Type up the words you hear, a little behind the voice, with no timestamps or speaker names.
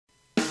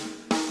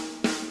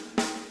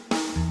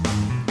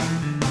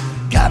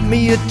Got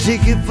me a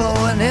ticket for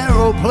an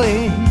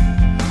aeroplane.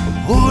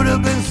 Would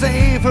have been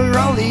safer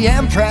on the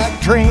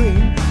Amtrak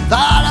train.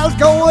 Thought I was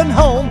going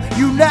home.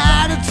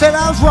 United said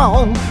I was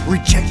wrong.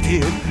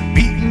 Rejected,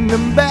 beaten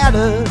and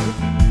battered.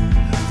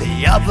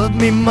 They offered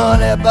me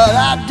money, but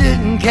I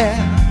didn't care.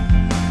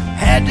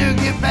 Had to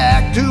get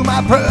back to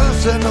my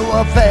personal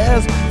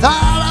affairs.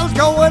 Thought I was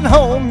going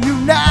home.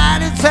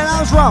 United said I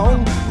was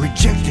wrong.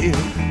 Rejected,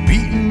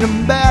 beaten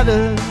and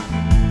battered.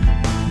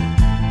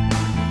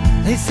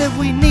 They said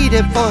we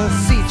needed 4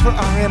 seats for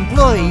our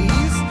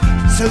employees,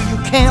 so you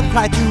can't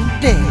fly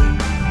today.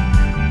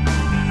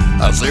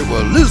 I say,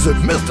 well,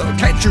 listen, mister,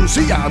 can't you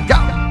see I've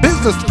got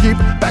business to keep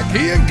back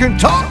here in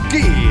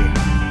Kentucky?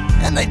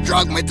 And they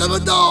drug me to the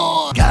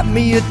door. Got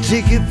me a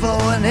ticket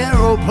for an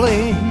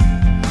aeroplane.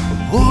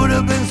 Would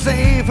have been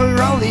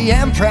safer on the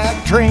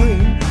Amtrak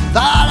train.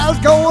 Thought I was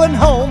going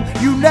home.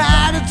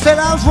 United said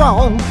I was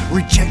wrong.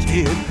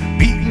 Rejected,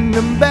 beaten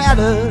and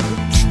battered.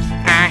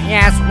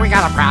 Yes, we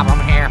got a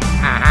problem here.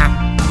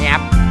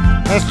 Yep.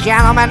 This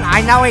gentleman, I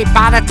know he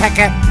bought a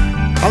ticket,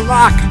 but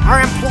look,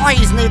 our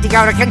employees need to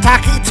go to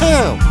Kentucky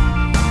too.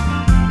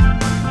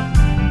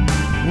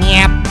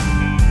 Yep.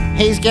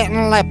 He's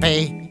getting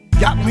lippy.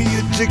 Got me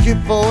a ticket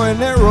for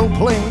an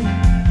aeroplane.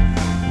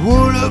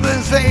 Would have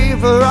been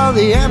safer on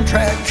the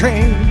Amtrak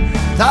train.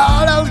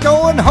 Thought I was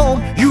going home.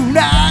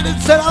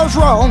 United said I was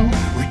wrong.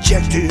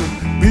 Rejected,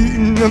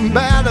 beaten and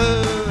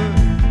battered.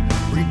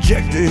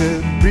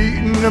 Rejected,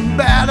 beaten and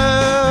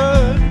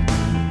battered.